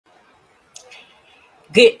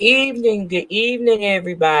good evening,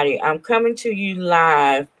 everybody. I'm coming to you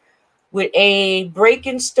live with a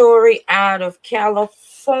breaking story out of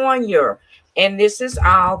California, and this is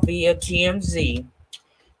all via TMZ.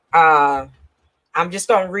 Uh, I'm just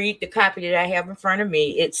gonna read the copy that I have in front of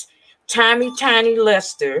me. It's Tommy Tiny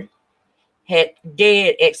Lester had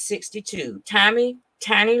dead at 62. Tommy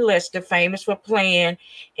Tiny Lester, famous for playing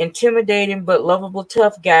intimidating but lovable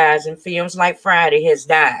tough guys in films like Friday, has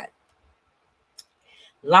died.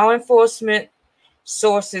 Law enforcement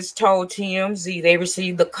sources told TMZ they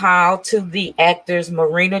received the call to the actor's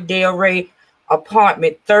Marina Del Rey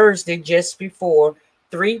apartment Thursday just before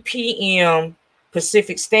 3 p.m.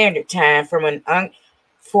 Pacific Standard Time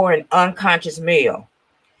for an unconscious male.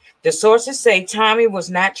 The sources say Tommy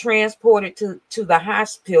was not transported to the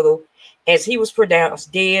hospital as he was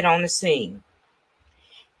pronounced dead on the scene.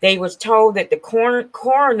 They was told that the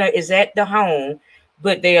coroner is at the home,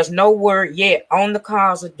 but there's no word yet on the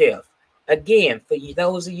cause of death. Again, for you,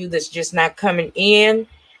 those of you that's just not coming in,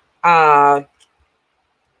 Tommy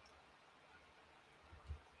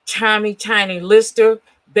Tiny Lister,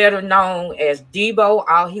 better known as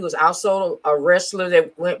Debo. He was also a wrestler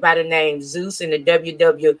that went by the name Zeus in the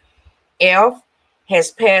WWF, has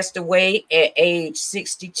passed away at age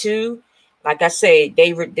 62. Like I said,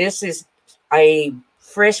 David, this is a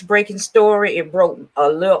fresh breaking story. It broke a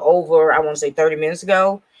little over, I want to say 30 minutes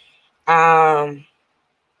ago. There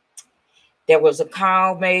was a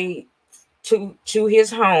call made to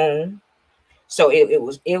his home. So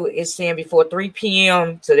it's saying before 3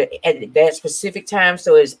 p.m. So at that specific time.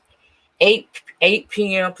 So it's 8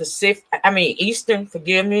 p.m. Eastern,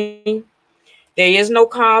 forgive me. There is no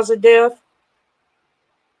cause of death.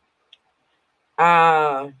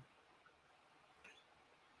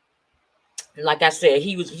 Like I said,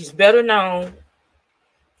 he's better known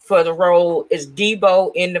for the role as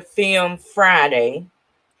Debo in the film Friday.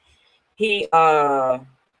 He's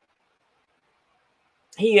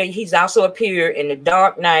also appeared in The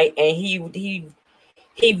Dark Knight, and he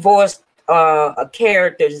voiced a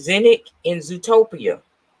character Zenith in Zootopia.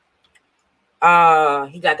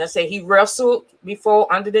 He wrestled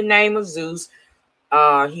before under the name of Zeus.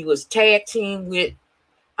 He was tag team with,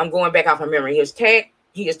 I'm going back off my memory.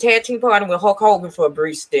 He is tag team partner with Hulk Hogan for a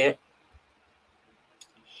brief stint.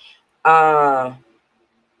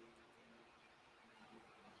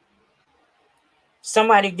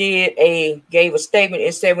 Somebody gave a statement.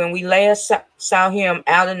 It said, when we last saw him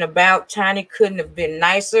out and about, Tiny couldn't have been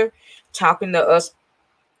nicer, talking to us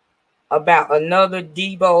about another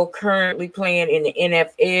Debo currently playing in the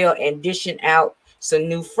NFL and dishing out some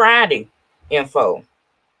new Friday info.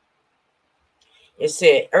 It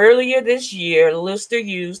said earlier this year, Lister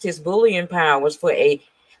used his bullying powers for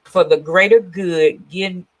the greater good,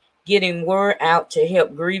 getting word out to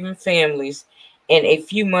help grieving families. And a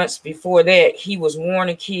few months before that, he was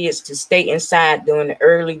warning kids to stay inside during the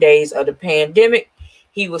early days of the pandemic.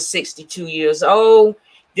 He was 62 years old.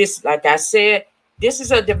 This, like I said, this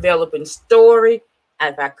is a developing story.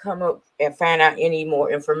 If I come up and find out any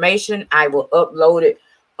more information, I will upload it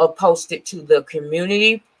or post it to the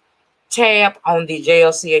community tab on the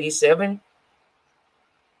JLC 87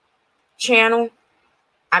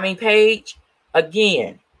 page.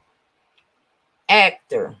 Again,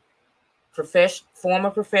 actor, former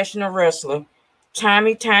professional wrestler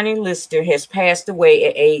Tommy Tiny Lister has passed away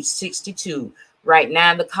at age 62. Right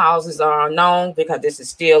now, the causes are unknown because this is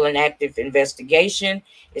still an active investigation.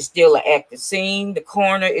 It's still an active scene. The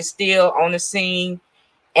coroner is still on the scene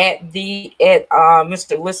at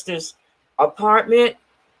Mr. Lister's apartment.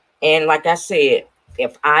 And like I said,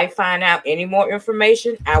 if I find out any more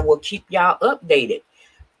information, I will keep y'all updated.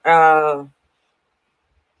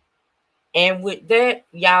 And with that,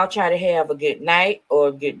 y'all try to have a good night or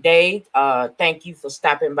a good day. Thank you for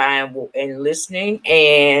stopping by and listening.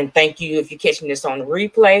 And thank you if you're catching this on the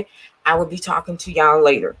replay. I will be talking to y'all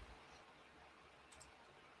later.